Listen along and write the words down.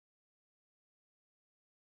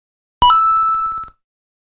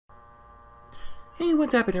Hey,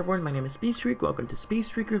 what's happening everyone? My name is Speedstreak. Welcome to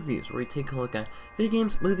Speedstreak Reviews, where we take a look at video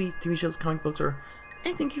games, movies, TV shows, comic books, or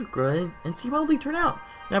anything you could and see how they turn out.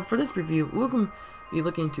 Now, for this review, we're going to be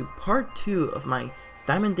looking into part 2 of my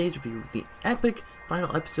Diamond Days review with the epic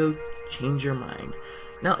final episode, Change Your Mind.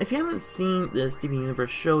 Now, if you haven't seen the Steven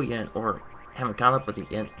Universe show yet, or haven't caught up with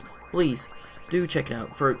it yet, please do check it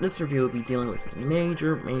out. For this review, we'll be dealing with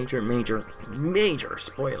major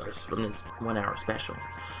spoilers from this 1 hour special.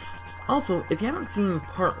 Also, if you haven't seen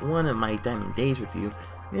part 1 of my Diamond Days review,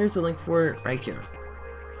 there's a link for it right here.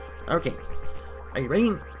 Okay, are you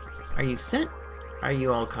ready? Are you set? Are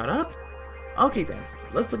you all caught up? Okay then,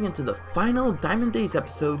 let's look into the final Diamond Days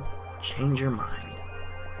episode, Change Your Mind.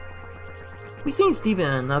 We see Steven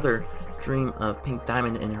in another dream of Pink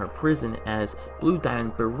Diamond in her prison as Blue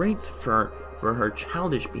Diamond berates her for her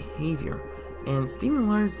childish behavior, and Steven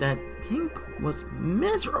learns that Pink was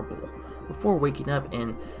miserable before waking up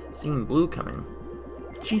and seeing Blue come in.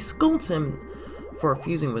 She scolds him for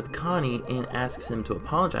fusing with Connie and asks him to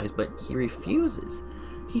apologize, but he refuses.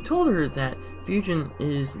 He told her that fusion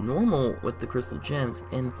is normal with the crystal gems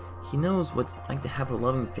and he knows what it's like to have a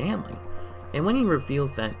loving family. And when he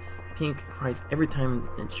reveals that Pink cries every time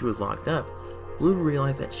that she was locked up, Blue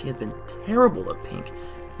realized that she had been terrible to Pink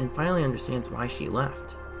and finally understands why she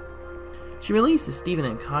left. She releases Steven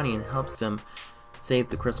and Connie and helps them save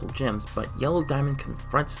the crystal gems, but Yellow Diamond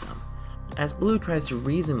confronts them. As Blue tries to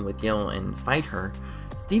reason with Yellow and fight her,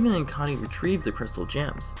 Steven and Connie retrieve the crystal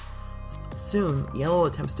gems. Soon, Yellow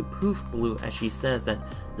attempts to poof Blue as she says that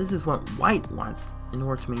this is what White wants in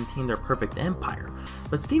order to maintain their perfect empire,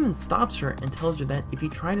 but Steven stops her and tells her that if you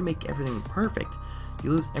try to make everything perfect,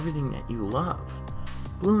 you lose everything that you love.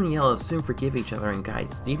 Blue and Yellow soon forgive each other and guide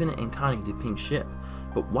Steven and Connie to Pink's ship,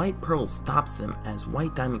 but White Pearl stops them as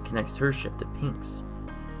White Diamond connects her ship to Pink's.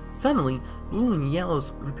 Suddenly, Blue and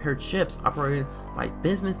Yellow's repaired ships operated by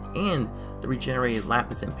Bismuth and the regenerated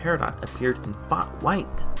Lapis and Peridot appeared and fought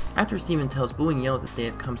White. After Steven tells Blue and Yellow that they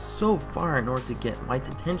have come so far in order to get White's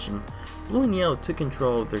attention, Blue and Yellow took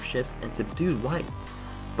control of their ships and subdued White's.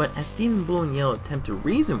 But as Steven, Blue, and Yellow attempt to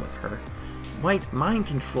reason with her, White mind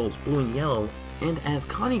controls Blue and Yellow, and as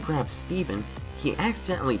Connie grabs Steven, he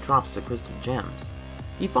accidentally drops the crystal gems.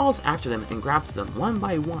 He falls after them and grabs them one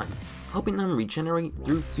by one, helping them regenerate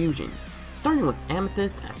through fusion, starting with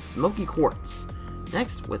Amethyst as Smoky Quartz,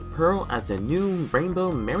 next with Pearl as the new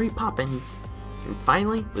Rainbow Mary Poppins, and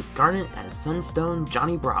finally with Garnet as Sunstone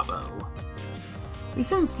Johnny Bravo. We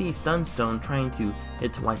soon see Sunstone trying to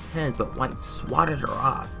hit to White's head, but White swatted her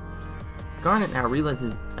off. Garnet now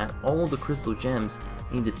realizes that all the crystal gems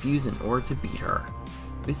need to fuse in order to beat her.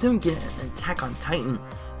 We soon get an Attack on Titan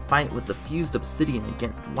fight with the fused Obsidian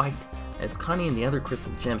against White as Connie and the other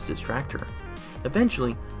crystal gems distract her.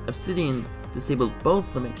 Eventually, Obsidian disabled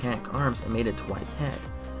both the mechanic arms and made it to White's head.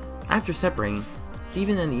 After separating,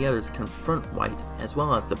 Steven and the others confront White as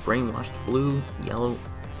well as the brainwashed Blue, Yellow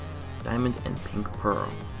Diamond, and Pink Pearl.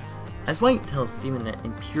 As White tells Steven that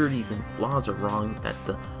impurities and flaws are wrong, that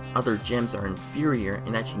the other gems are inferior,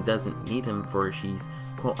 and that she doesn't need him for she's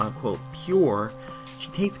quote-unquote pure, she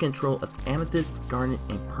takes control of Amethyst, Garnet,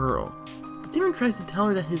 and Pearl. Steven tries to tell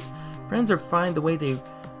her that his friends are fine the way they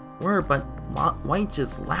were, but White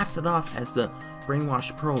just laughs it off as the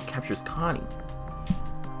brainwashed Pearl captures Connie.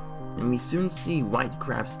 And we soon see White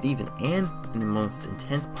grab Steven, and in the most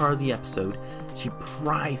intense part of the episode, she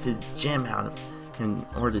pries his gem out of him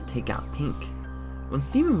in order to take out Pink. When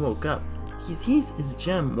Steven woke up, he sees his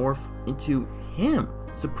gem morph into him,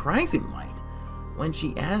 surprising White. When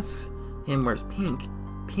she asks him where's Pink,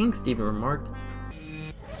 Steven remarked,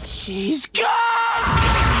 "She's gone!"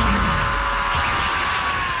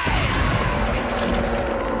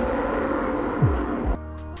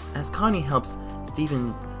 As Connie helps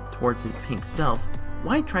Steven towards his pink self,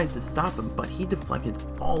 White tries to stop him, but he deflected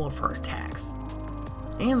all of her attacks.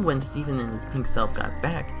 And when Steven and his pink self got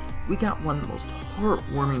back, we got one of the most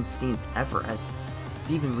heartwarming scenes ever as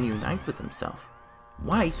Steven reunites with himself.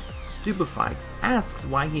 White, stupefied, asks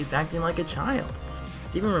why he's acting like a child.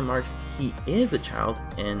 Steven remarks he is a child,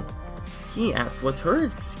 and he asks what's her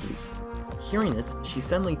excuse. Hearing this, she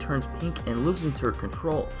suddenly turns pink and loses her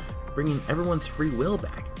control, bringing everyone's free will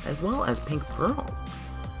back, as well as Pink Pearl's.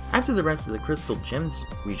 After the rest of the crystal gems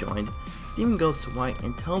rejoined, Steven goes to White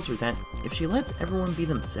and tells her that if she lets everyone be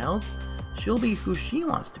themselves, she'll be who she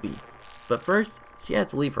wants to be. But first, she has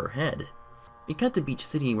to leave her head. We cut to Beach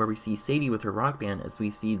City where we see Sadie with her rock band as we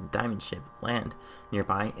see the Diamond ship land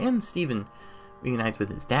nearby, and Steven reunites with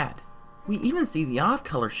his dad. We even see the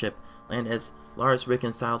Off-Color ship land as Lars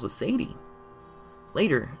reconciles with Sadie.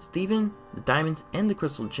 Later, Steven, the diamonds, and the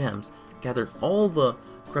crystal gems gathered all the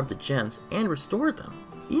corrupted gems and restored them,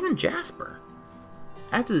 even Jasper.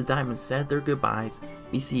 After the diamonds said their goodbyes,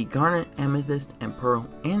 we see Garnet, Amethyst, and Pearl,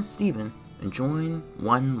 and Steven enjoying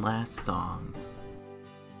one last song.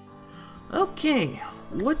 Okay,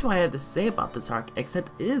 what do I have to say about this arc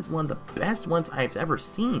except it is one of the best ones I've ever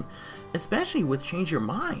seen, especially with Change Your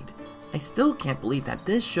Mind. I still can't believe that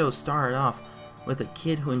this show started off with a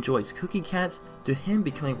kid who enjoys cookie cats to him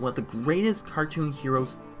becoming one of the greatest cartoon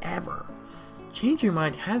heroes ever. Change Your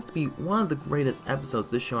Mind has to be one of the greatest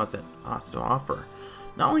episodes this show has to offer.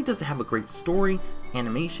 Not only does it have a great story,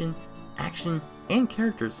 animation, action, and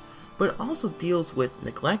characters, but it also deals with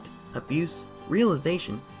neglect, abuse,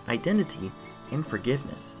 realization, identity, and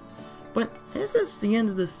forgiveness. But is this the end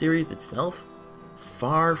of the series itself?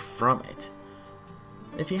 Far from it.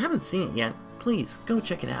 If you haven't seen it yet, please go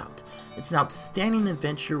check it out. It's an outstanding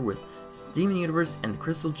adventure with Steven Universe and the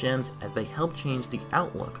Crystal Gems as they help change the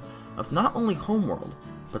outlook of not only Homeworld,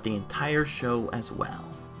 but the entire show as well.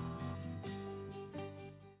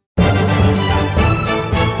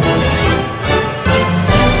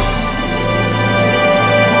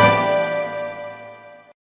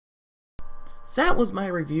 So that was my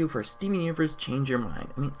review for Steven Universe Change Your Mind.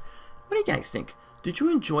 I mean, what do you guys think? Did you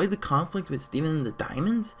enjoy the conflict with Steven and the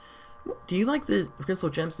Diamonds? Do you like the Crystal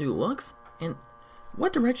Gems' new looks? And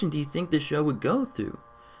what direction do you think this show would go through?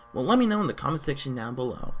 Well, let me know in the comment section down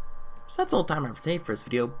below. So that's all the time I have today for this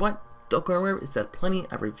video, but don't go anywhere, it's got plenty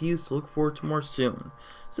of reviews to look forward to more soon.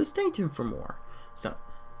 So stay tuned for more. So,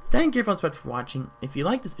 thank you everyone so much for watching. If you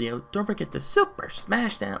like this video, don't forget to super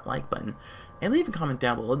smash that like button and leave a comment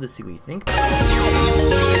down below to see what you think.